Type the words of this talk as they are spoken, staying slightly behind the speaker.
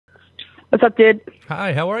What's up, dude?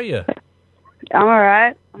 Hi, how are you? I'm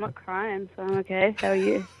alright. I'm not crying, so I'm okay. How are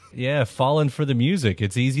you? Yeah, falling for the music.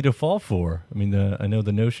 It's easy to fall for. I mean, I know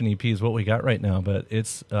the Notion EP is what we got right now, but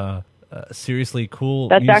it's seriously cool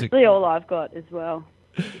That's music. actually all I've got as well.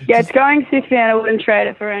 Yeah, it's going 6 man. I wouldn't trade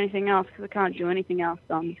it for anything else because I can't do anything else,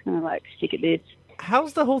 so I'm just going to, stick at this.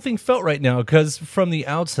 How's the whole thing felt right now? Because from the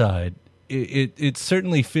outside, it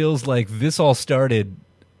certainly feels like this all started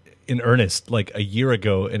in earnest like a year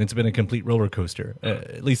ago, and it's been a complete roller coaster.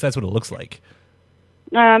 At least that's what it looks like.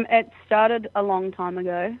 It started a long time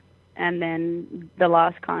ago, and then the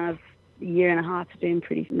last kind of year and a half has been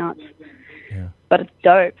pretty nuts. Yeah. But it's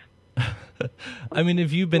dope. I mean,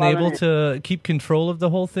 have you been Loving able it. to keep control of the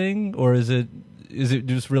whole thing, or is it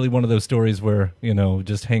just really one of those stories where,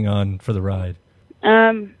 just hang on for the ride?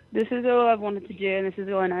 This is all I've wanted to do, and this is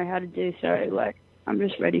all I know how to do, so, I'm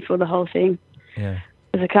just ready for the whole thing. Yeah.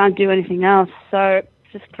 Because I can't do anything else, so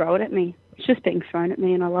just throw it at me. It's just being thrown at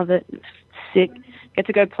me, and I love it. It's sick. Get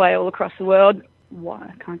to go play all across the world.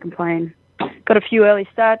 Why? I can't complain. Got a few early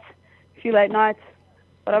starts, a few late nights,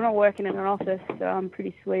 but I'm not working in an office, so I'm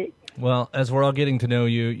pretty sweet. Well, as we're all getting to know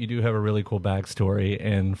you, you do have a really cool backstory,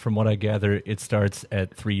 and from what I gather, it starts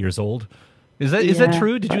at 3 years old. Is that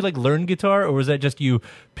true? Did you learn guitar, or was that just you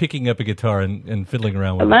picking up a guitar and fiddling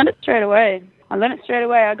around with I learned it straight away.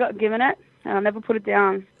 I got given it, and I never put it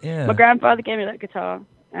down. Yeah. My grandfather gave me that guitar.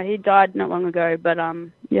 He died not long ago, but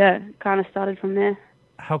kind of started from there.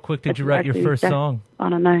 How quick did you write your first song? I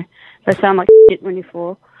don't know. They sound like shit when you're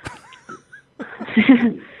 4.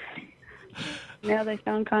 Now they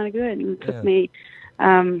sound kind of good, and it took me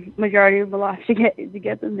majority of my life to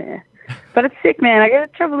get them there. But it's sick, man. I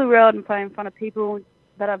get to travel the world and play in front of people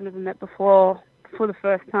that I've never met before for the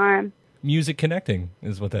first time. Music connecting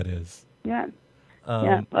is what that is. Yeah.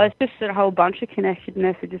 Well, it's just a whole bunch of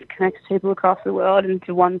connectedness. It just connects people across the world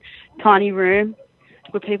into one tiny room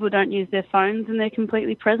where people don't use their phones and they're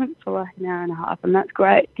completely present for an hour and a half, and that's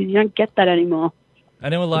great because you don't get that anymore. I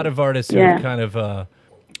know a lot of artists who kind of, or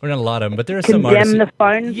not a lot of them, but there are some artists. Condemn the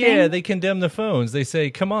phone Yeah, thing? they condemn the phones. They say,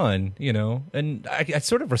 "Come on," and I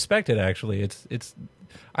sort of respect it. Actually, it's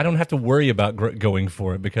I don't have to worry about going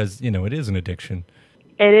for it because it is an addiction.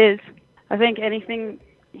 It is. I think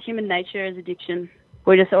human nature is addiction.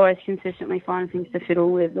 We just always consistently find things to fiddle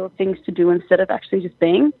with or things to do instead of actually just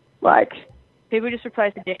being. People just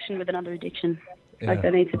replace addiction with another addiction. Yeah. They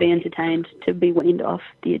need to be entertained to be weaned off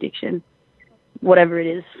the addiction. Whatever it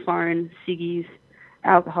is, phone, ciggies,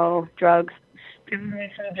 alcohol, drugs. People move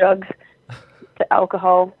from drugs to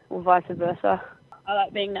alcohol or vice versa. I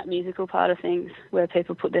like being that musical part of things where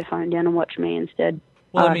people put their phone down and watch me instead.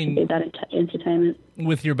 Well, I mean, that entertainment.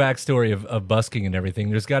 With your backstory of busking and everything,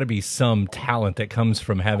 there's got to be some talent that comes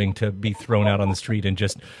from having to be thrown out on the street and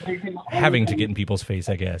just having to get in people's face,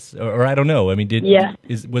 I guess. Or I don't know. I mean,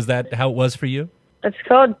 was that how it was for you? It's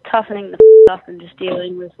called toughening the up and just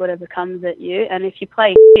dealing with whatever comes at you. And if you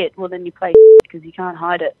play shit, well, then you play because you can't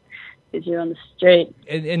hide it because you're on the street.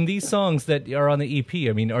 And these songs that are on the EP,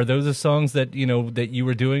 I mean, are those the songs that that you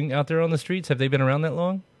were doing out there on the streets? Have they been around that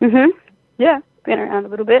long? Mm-hmm. Yeah, been around a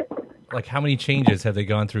little bit. Like, how many changes have they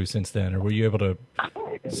gone through since then? Or were you able to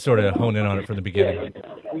sort of hone in on it from the beginning?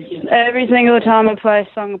 Every single time I play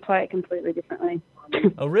a song, I play it completely differently.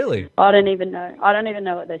 Oh, really? I don't even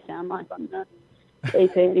know what they sound like on the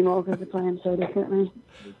EP anymore because I play them so differently.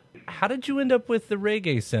 How did you end up with the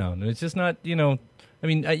reggae sound? It's just not, I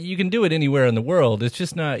mean, you can do it anywhere in the world. It's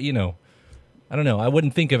just not, I don't know. I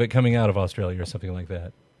wouldn't think of it coming out of Australia or something like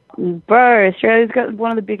that. Bro, Australia's got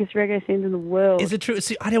one of the biggest reggae scenes in the world. Is it true?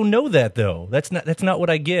 See, I don't know that though. That's not what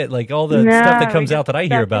I get. Like all the stuff that comes out that I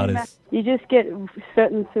hear about is you just get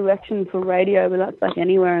certain selection for radio, but that's like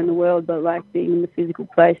anywhere in the world. But being in the physical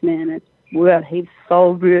place, man, we got heaps of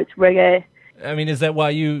soul, roots, reggae. I mean, is that why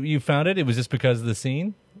you found it? It was just because of the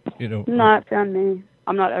scene? No, it found me.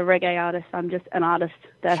 I'm not a reggae artist. I'm just an artist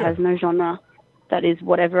that has no genre. That is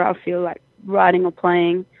whatever I feel like writing or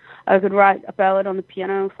playing. I could write a ballad on the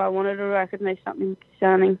piano if I wanted, or I could make something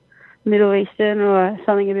sounding Middle Eastern or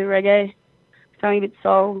something a bit reggae, something a bit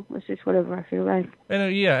soul. It's just whatever I feel like.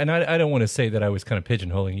 And I don't want to say that I was kind of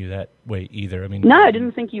pigeonholing you that way either. I mean, no, I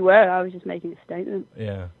didn't think you were. I was just making a statement.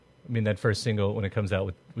 Yeah. I mean, that first single, when it comes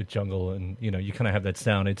out with Jungle, and, you kind of have that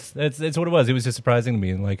sound. It's what it was. It was just surprising to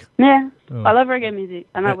me. And I love reggae music,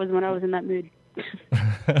 and that was when I was in that mood.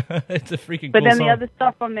 It's a freaking but cool then song. the other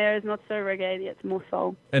stuff on there is not so reggae, it's more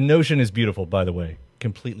soul. And Notion is beautiful, by the way.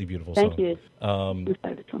 Completely beautiful song. Thank you. My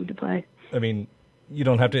favorite song to play. I mean, you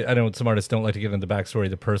don't have to, I know some artists don't like to get into the backstory,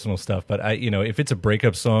 the personal stuff, but if it's a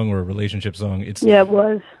breakup song or a relationship song, Yeah, it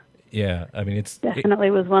was. Yeah, I mean, it's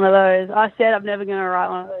definitely was one of those. I said I'm never going to write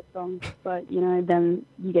one of those songs, but you know, then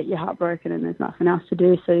you get your heart broken and there's nothing else to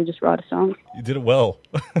do, so you just write a song. You did it well.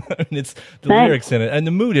 I mean, it's the Thanks. lyrics in it and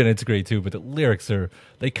the mood in it's great too. But the lyrics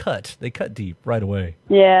they cut deep right away.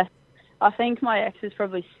 Yeah, I think my ex is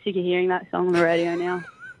probably sick of hearing that song on the radio now.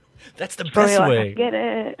 That's the Probably best like, way. I get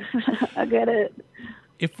it. I get it.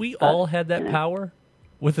 If we all had that power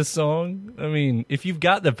with a song, I mean, if you've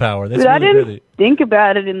got the power, that's But I really didn't good. think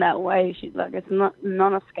about it in that way. She's like, it's not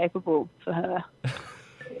non-escapable for her.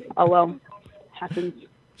 Oh well, happens.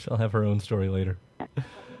 She'll have her own story later.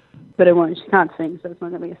 But it won't. She can't sing, so it's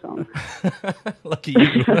not going to be a song. Lucky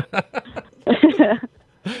you.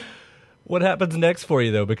 What happens next for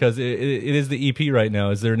you, though? Because it is the EP right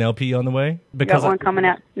now. Is there an LP on the way? Because Got one coming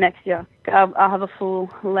out next year. I'll have a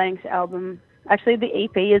full-length album. Actually, the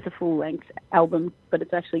EP is a full-length album, but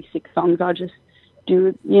it's actually 6 songs. I just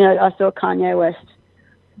do, you know, I saw Kanye West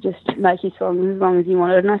just make his songs as long as he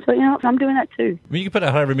wanted, and I thought, you know what, I'm doing that too. I mean, you can put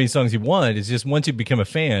out however many songs you want. It's just once you become a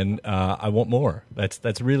fan, I want more.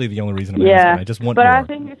 That's really the only reason I'm asking. I just want more. But I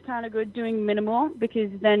think it's kind of good doing minimal, because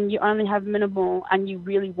then you only have minimal and you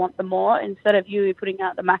really want the more, instead of you putting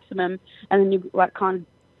out the maximum and then you like kind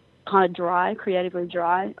of dry, creatively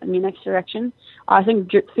dry in your next direction. I think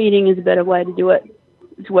drip feeding is a better way to do it.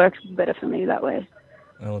 It works better for me that way.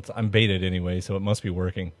 Well, I'm baited anyway, so it must be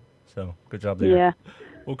working. So good job there. Yeah.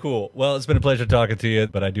 Well, cool. Well, it's been a pleasure talking to you,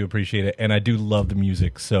 but I do appreciate it, and I do love the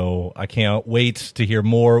music, so I can't wait to hear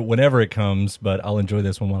more whenever it comes, but I'll enjoy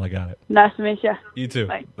this one while I got it. Nice to meet you. You too.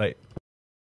 Bye. Bye.